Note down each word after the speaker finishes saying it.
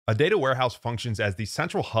A data warehouse functions as the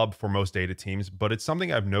central hub for most data teams, but it's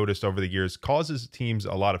something I've noticed over the years causes teams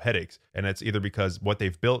a lot of headaches. And it's either because what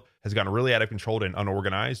they've built has gotten really out of control and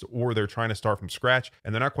unorganized, or they're trying to start from scratch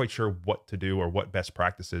and they're not quite sure what to do or what best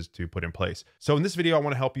practices to put in place. So in this video, I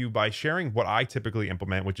want to help you by sharing what I typically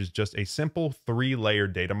implement, which is just a simple 3-layer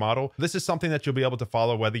data model. This is something that you'll be able to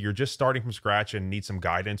follow whether you're just starting from scratch and need some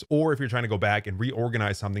guidance, or if you're trying to go back and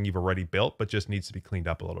reorganize something you've already built, but just needs to be cleaned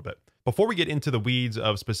up a little bit. Before we get into the weeds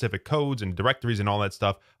of specific codes and directories and all that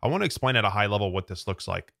stuff, I want to explain at a high level what this looks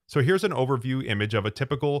like. So here's an overview image of a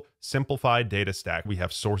typical simplified data stack. We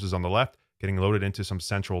have sources on the left getting loaded into some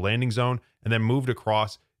central landing zone and then moved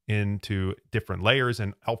across into different layers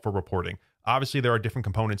and out for reporting. Obviously, there are different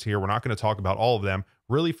components here. We're not going to talk about all of them.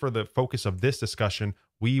 Really, for the focus of this discussion,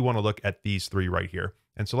 we want to look at these 3 right here.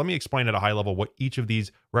 And so let me explain at a high level what each of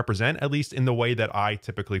these represent, at least in the way that I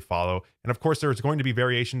typically follow. And of course, there's going to be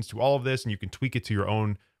variations to all of this, and you can tweak it to your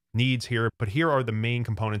own needs here. But here are the main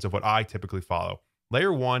components of what I typically follow.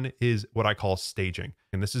 Layer 1 is what I call staging.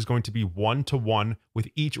 And this is going to be one-to-one with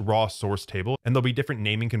each raw source table. And there'll be different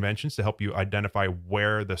naming conventions to help you identify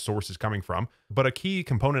where the source is coming from. But a key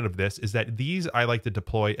component of this is that these I like to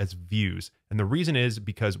deploy as views. And the reason is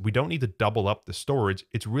because we don't need to double up the storage.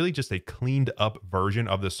 It's really just a cleaned up version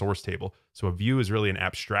of the source table. So a view is really an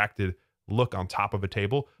abstracted look on top of a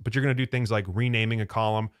table, but you're going to do things like renaming a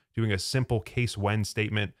column, doing a simple case when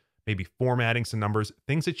statement, maybe formatting some numbers,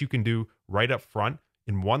 things that you can do right up front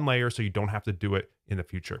in one layer so you don't have to do it in the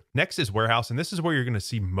future. Next is warehouse, and this is where you're going to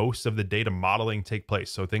see most of the data modeling take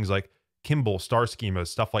place. So things like Kimball, star schemas,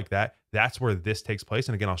 stuff like that, that's where this takes place.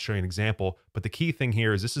 And again, I'll show you an example, but the key thing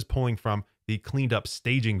here is this is pulling from the cleaned up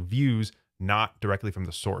staging views, not directly from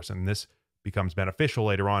the source. And this becomes beneficial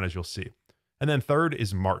later on, as you'll see. And then third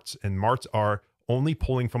is Marts, and Marts are only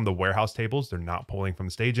pulling from the warehouse tables. They're not pulling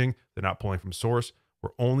from staging. They're not pulling from source. We're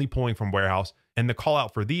only pulling from warehouse. And the call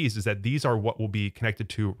out for these is that these are what will be connected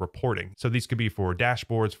to reporting. So these could be for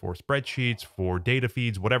dashboards, for spreadsheets, for data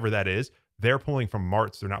feeds, whatever that is. They're pulling from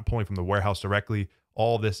Marts. They're not pulling from the warehouse directly.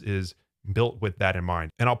 All this is built with that in mind.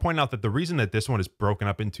 And I'll point out that the reason that this one is broken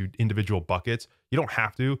up into individual buckets, you don't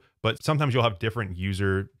have to, but sometimes you'll have different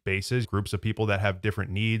user bases, groups of people that have different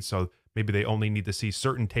needs. So maybe they only need to see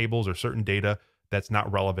certain tables or certain data that's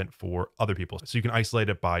not relevant for other people. So you can isolate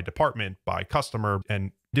it by department, by customer,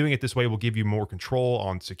 and doing it this way will give you more control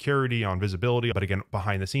on security, on visibility. But again,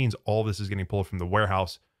 behind the scenes, all this is getting pulled from the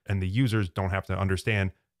warehouse, and the users don't have to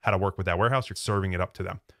understand how to work with that warehouse. You're serving it up to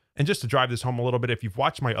them. And just to drive this home a little bit, if you've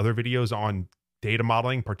watched my other videos on data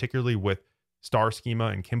modeling, particularly with star schema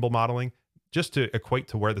and Kimball modeling, just to equate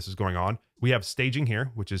to where this is going on, we have staging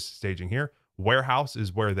here, which is staging here. Warehouse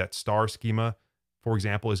is where that star schema, for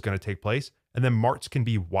example, is going to take place. And then Marts can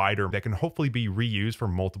be wider. That can hopefully be reused for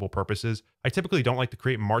multiple purposes. I typically don't like to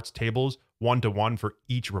create Marts tables one-to-one for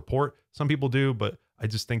each report. Some people do, but I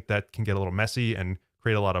just think that can get a little messy and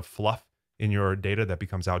create a lot of fluff in your data that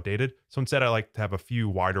becomes outdated. So instead, I like to have a few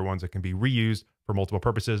wider ones that can be reused for multiple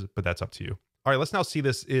purposes, but that's up to you. All right, let's now see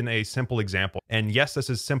this in a simple example. And yes, this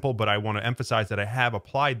is simple, but I want to emphasize that I have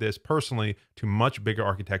applied this personally to much bigger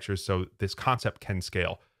architectures so this concept can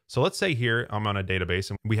scale. So let's say here I'm on a database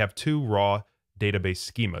and we have 2 raw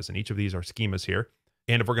database schemas, and each of these are schemas here.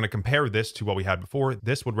 And if we're going to compare this to what we had before,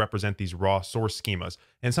 this would represent these raw source schemas.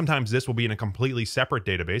 And sometimes this will be in a completely separate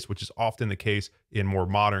database, which is often the case in more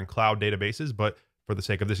modern cloud databases. But for the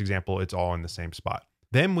sake of this example, it's all in the same spot.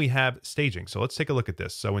 Then we have staging. So let's take a look at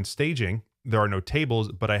this. So in staging, there are no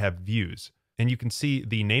tables, but I have views. And you can see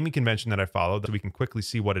the naming convention that I followed, that we can quickly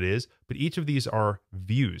see what it is. But each of these are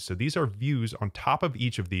views. So these are views on top of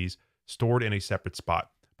each of these stored in a separate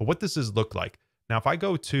spot. But what does this look like? Now, if I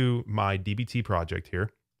go to my DBT project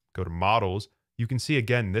here, go to models, you can see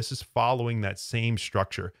again, this is following that same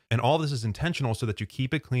structure. And all this is intentional so that you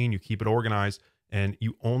keep it clean, you keep it organized, and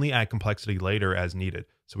you only add complexity later as needed.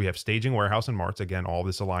 So we have staging, warehouse, and Marts. Again, all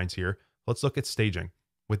this aligns here. Let's look at staging.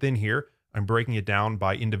 Within here, I'm breaking it down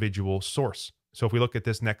by individual source. So if we look at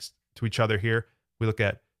this next to each other here, we look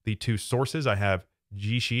at the 2 sources. I have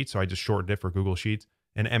G Sheets, so I just shortened it for Google Sheets,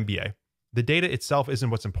 and MBA. The data itself isn't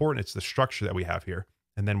what's important. It's the structure that we have here.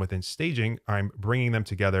 And then within staging, I'm bringing them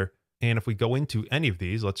together. And if we go into any of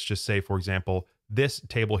these, let's just say, for example, this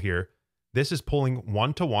table here, this is pulling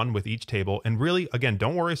one-to-one with each table. And really, again,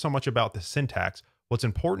 don't worry so much about the syntax. What's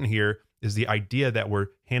important here is the idea that we're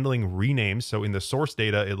handling renames. So in the source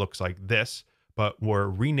data, it looks like this, but we're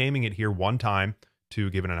renaming it here one time to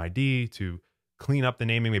give it an ID, to clean up the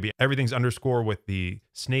naming. Maybe everything's underscore with the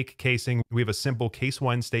snake casing. We have a simple case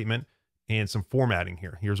when statement and some formatting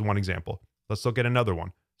here. Here's one example. Let's look at another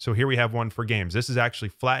one. So here we have one for games. This is actually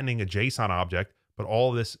flattening a JSON object, but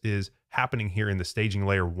all this is happening here in the staging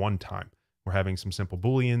layer one time. We're having some simple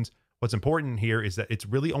Booleans. What's important here is that it's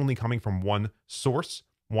really only coming from one source,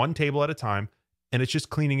 one table at a time, and it's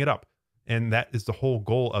just cleaning it up. And that is the whole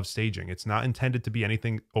goal of staging. It's not intended to be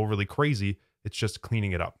anything overly crazy. It's just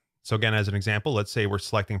cleaning it up. So again, as an example, let's say we're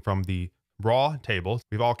selecting from the raw table.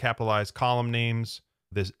 We've all capitalized column names.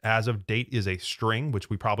 This as of date is a string,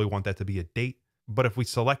 which we probably want that to be a date. But if we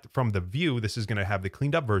select from the view, this is going to have the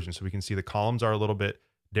cleaned up version. So we can see the columns are a little bit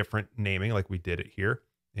different naming like we did it here.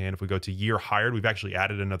 And if we go to year hired, we've actually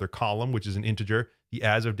added another column, which is an integer. The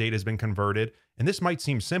as of date has been converted. And this might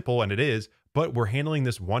seem simple, and it is, but we're handling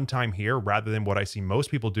this one time here rather than what I see most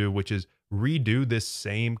people do, which is redo this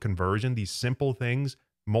same conversion, these simple things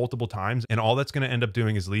multiple times. And all that's going to end up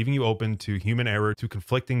doing is leaving you open to human error, to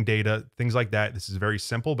conflicting data, things like that. This is very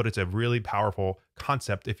simple, but it's a really powerful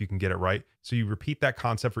concept if you can get it right. So you repeat that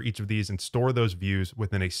concept for each of these and store those views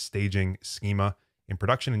within a staging schema in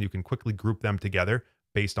production, and you can quickly group them together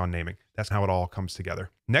based on naming. That's how it all comes together.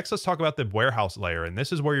 Next, let's talk about the warehouse layer. And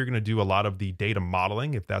this is where you're going to do a lot of the data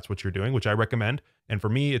modeling, if that's what you're doing, which I recommend. And for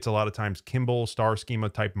me, it's a lot of times Kimball star schema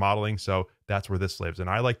type modeling. So that's where this lives. And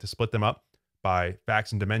I like to split them up by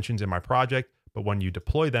facts and dimensions in my project. But when you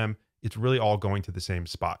deploy them, it's really all going to the same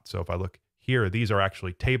spot. So if I look here, these are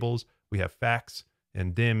actually tables. We have facts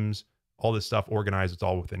and dims, all this stuff organized. It's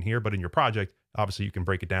all within here. But in your project, obviously you can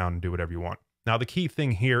break it down and do whatever you want. Now, the key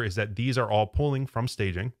thing here is that these are all pulling from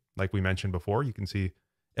staging. Like we mentioned before, you can see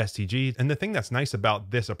STG. And the thing that's nice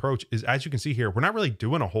about this approach is, as you can see here, we're not really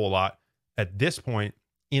doing a whole lot at this point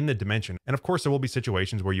in the dimension. And of course, there will be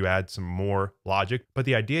situations where you add some more logic. But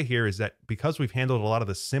the idea here is that because we've handled a lot of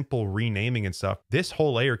the simple renaming and stuff, this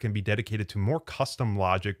whole layer can be dedicated to more custom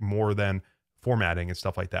logic more than formatting and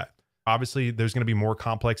stuff like that. Obviously, there's going to be more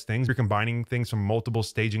complex things. You're combining things from multiple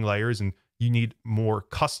staging layers, and you need more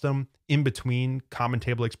custom in between common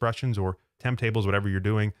table expressions or temp tables, whatever you're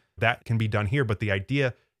doing. That can be done here. But the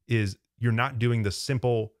idea is you're not doing the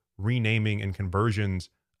simple renaming and conversions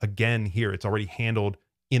again here. It's already handled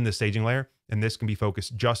in the staging layer, and this can be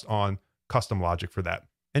focused just on custom logic for that.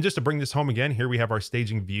 And just to bring this home again, here we have our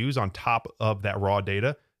staging views on top of that raw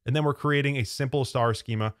data. And then we're creating a simple star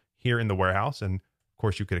schema here in the warehouse. And of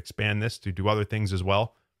course, you could expand this to do other things as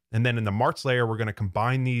well. And then in the Marts layer, we're going to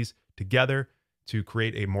combine these together to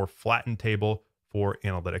create a more flattened table for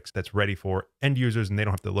analytics that's ready for end users, and they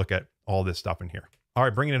don't have to look at all this stuff in here. All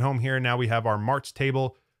right, bringing it home here. Now we have our Marts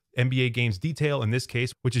table, NBA games detail in this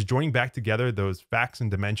case, which is joining back together those facts and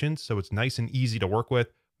dimensions. So it's nice and easy to work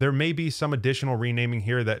with. There may be some additional renaming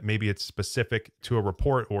here that maybe it's specific to a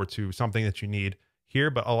report or to something that you need here,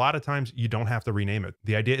 but a lot of times you don't have to rename it.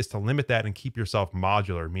 The idea is to limit that and keep yourself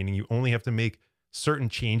modular, meaning you only have to make certain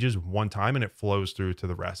changes one time and it flows through to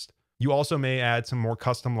the rest. You also may add some more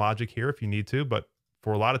custom logic here if you need to, but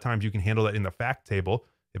for a lot of times you can handle that in the fact table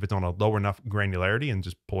if it's on a low enough granularity and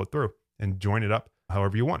just pull it through and join it up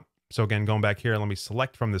however you want. So again, going back here, let me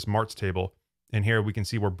select from this Marts table. And here we can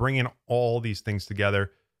see we're bringing all these things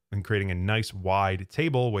together and creating a nice wide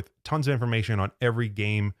table with tons of information on every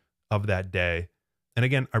game of that day. And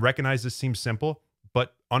again, I recognize this seems simple,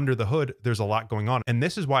 but under the hood, there's a lot going on. And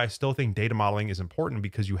this is why I still think data modeling is important,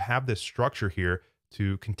 because you have this structure here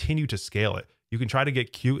to continue to scale it. You can try to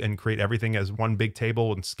get cute and create everything as one big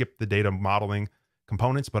table and skip the data modeling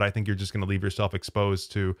components, but I think you're just going to leave yourself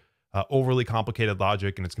exposed to overly complicated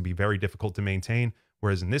logic, and it's going to be very difficult to maintain.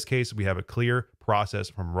 Whereas in this case, we have a clear process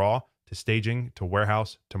from raw to staging to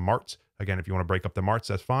warehouse to Marts. Again, if you want to break up the Marts,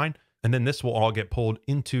 that's fine. And then this will all get pulled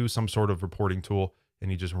into some sort of reporting tool, and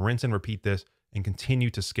you just rinse and repeat this and continue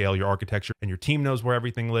to scale your architecture. And your team knows where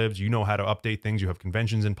everything lives. You know how to update things. You have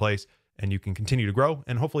conventions in place, and you can continue to grow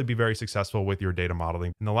and hopefully be very successful with your data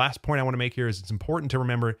modeling. And the last point I want to make here is it's important to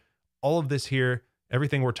remember all of this here,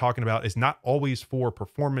 everything we're talking about, is not always for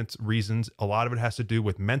performance reasons. A lot of it has to do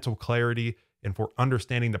with mental clarity and for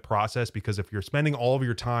understanding the process, because if you're spending all of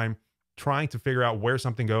your time trying to figure out where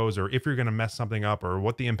something goes or if you're going to mess something up or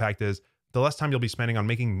what the impact is, the less time you'll be spending on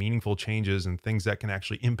making meaningful changes and things that can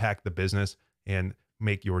actually impact the business and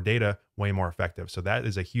make your data way more effective. So that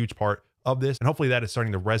is a huge part of this. And hopefully that is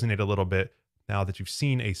starting to resonate a little bit now that you've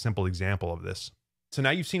seen a simple example of this. So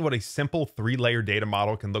now you've seen what a simple 3-layer data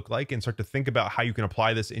model can look like and start to think about how you can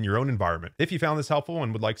apply this in your own environment. If you found this helpful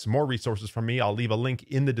and would like some more resources from me, I'll leave a link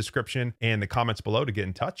in the description and the comments below to get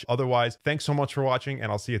in touch. Otherwise, thanks so much for watching, and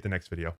I'll see you at the next video.